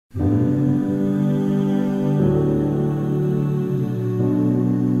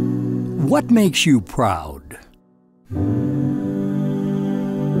What makes you proud?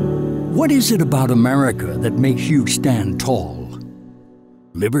 What is it about America that makes you stand tall?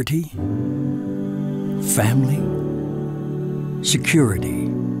 Liberty? Family?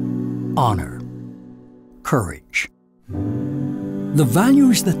 Security? Honor? Courage? The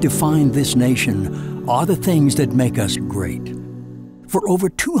values that define this nation are the things that make us great. For over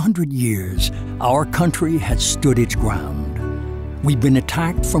 200 years, our country has stood its ground. We've been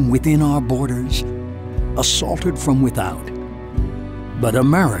attacked from within our borders, assaulted from without. But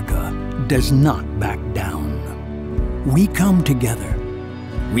America does not back down. We come together.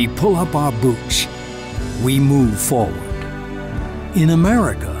 We pull up our boots. We move forward. In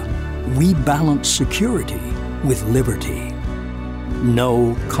America, we balance security with liberty.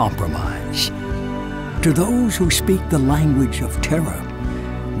 No compromise. To those who speak the language of terror,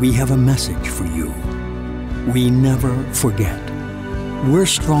 we have a message for you. We never forget. We're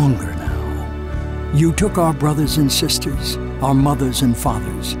stronger now. You took our brothers and sisters, our mothers and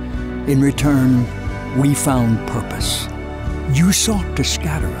fathers. In return, we found purpose. You sought to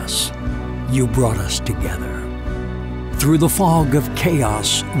scatter us. You brought us together. Through the fog of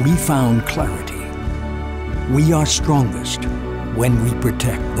chaos, we found clarity. We are strongest when we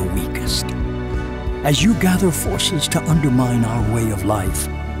protect the weakest. As you gather forces to undermine our way of life,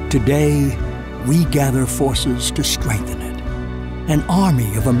 today we gather forces to strengthen it. An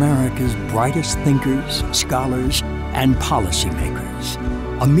army of America's brightest thinkers, scholars, and policymakers.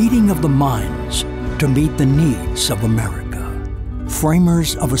 A meeting of the minds to meet the needs of America.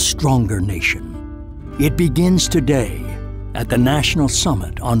 Framers of a stronger nation. It begins today at the National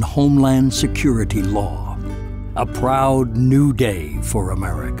Summit on Homeland Security Law. A proud new day for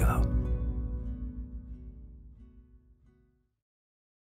America.